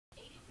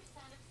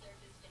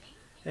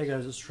Hey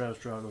guys, it's Travis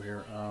Drago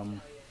here. I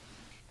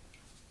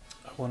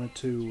wanted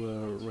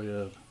to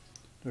write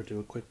or do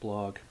a quick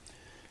blog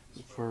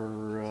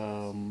for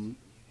a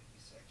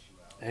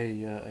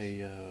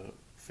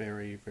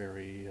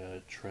very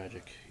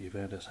tragic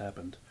event has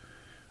happened.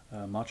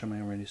 Macho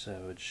Man Randy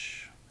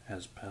Savage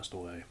has passed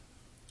away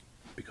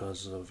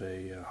because of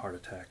a heart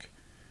attack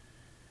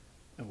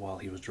while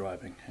he was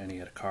driving, and he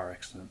had a car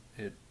accident.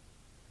 It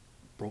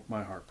broke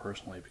my heart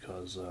personally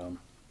because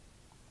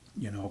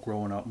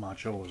growing up,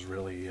 Macho was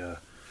really a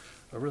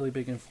really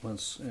big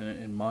influence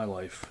in my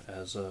life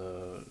as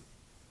to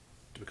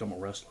become a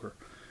wrestler.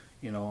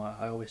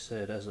 I always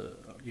said as a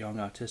young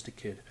autistic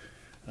kid,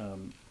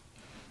 um,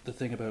 the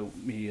thing about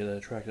me that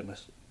attracted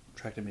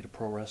me to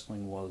pro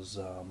wrestling was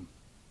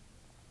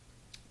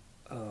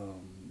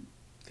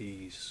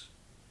these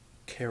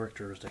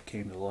characters that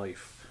came to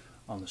life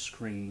on the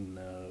screen,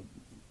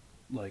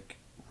 like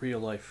real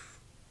life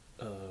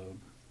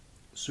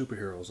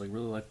superheroes, like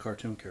real life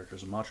cartoon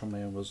characters. And Macho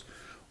Man was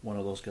one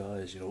of those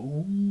guys.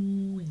 Ooh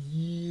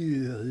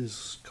yeah,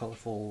 his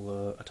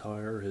colorful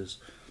attire, his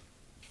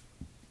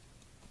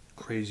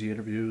crazy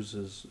interviews,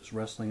 his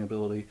wrestling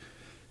ability.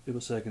 It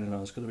was second to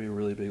none. It's going to be a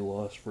really big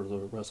loss for the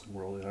wrestling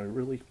world,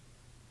 and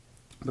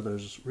but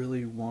there's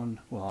really one.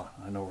 Well,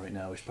 I know right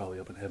now he's probably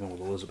up in heaven with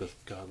Elizabeth.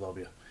 God love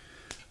you.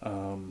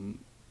 Um,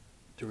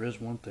 there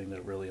is one thing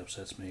that really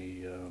upsets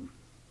me.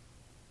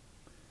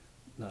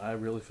 I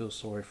really feel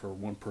sorry for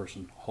one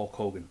person, Hulk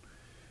Hogan.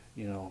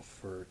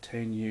 For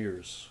 10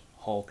 years,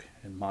 Hulk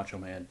and Macho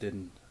Man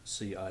didn't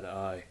see eye to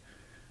eye.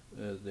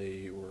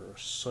 They were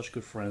such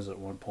good friends at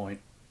one point,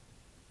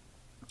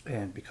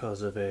 and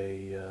because of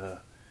a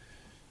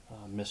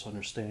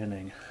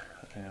misunderstanding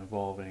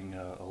involving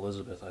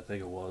Elizabeth, I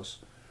think it was,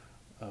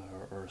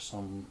 or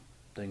something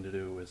to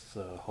do with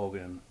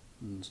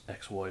Hogan's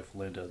ex-wife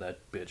Linda,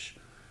 that bitch,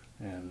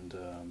 and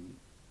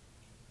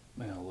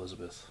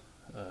Elizabeth.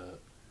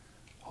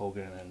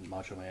 Hogan and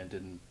Macho Man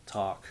didn't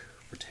talk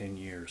for 10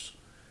 years,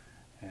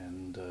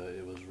 and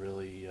it was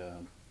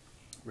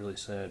really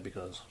sad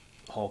because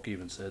Hulk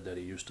even said that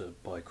he used to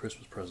buy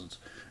Christmas presents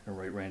and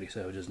write Randy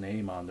Savage's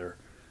name on there.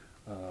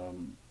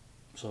 Um,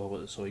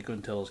 so he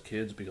couldn't tell his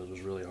kids because it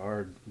was really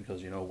hard.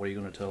 Because what are you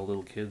going to tell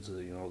little kids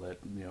that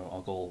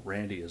Uncle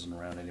Randy isn't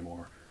around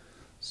anymore?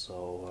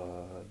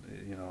 So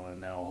and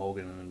now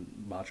Hogan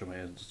and Macho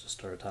Man just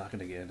started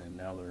talking again, and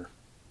now they're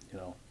you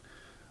know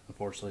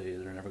unfortunately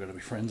they're never going to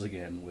be friends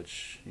again.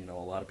 Which a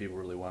lot of people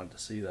really wanted to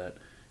see that.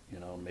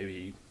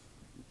 Maybe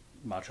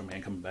Macho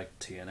Man coming back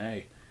to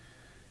TNA.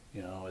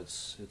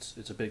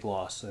 It's a big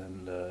loss,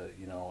 and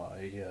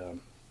I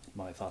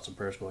my thoughts and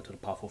prayers go out to the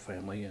Poffo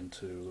family and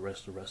to the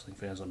rest of the wrestling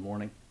fans on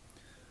mourning.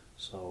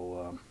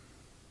 So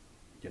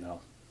you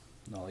know,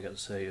 all I got to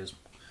say is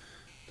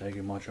thank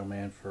you, Macho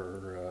Man,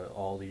 for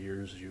all the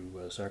years you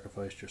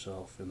sacrificed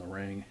yourself in the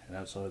ring and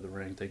outside the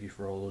ring. Thank you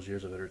for all those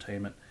years of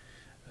entertainment,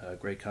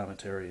 great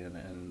commentary,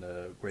 and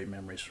great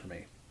memories for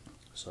me.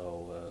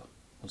 So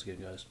once again,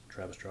 guys,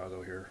 Travis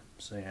Drago here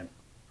saying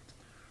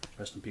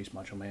rest in peace,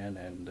 Macho Man,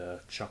 and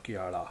Chuck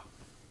Yada.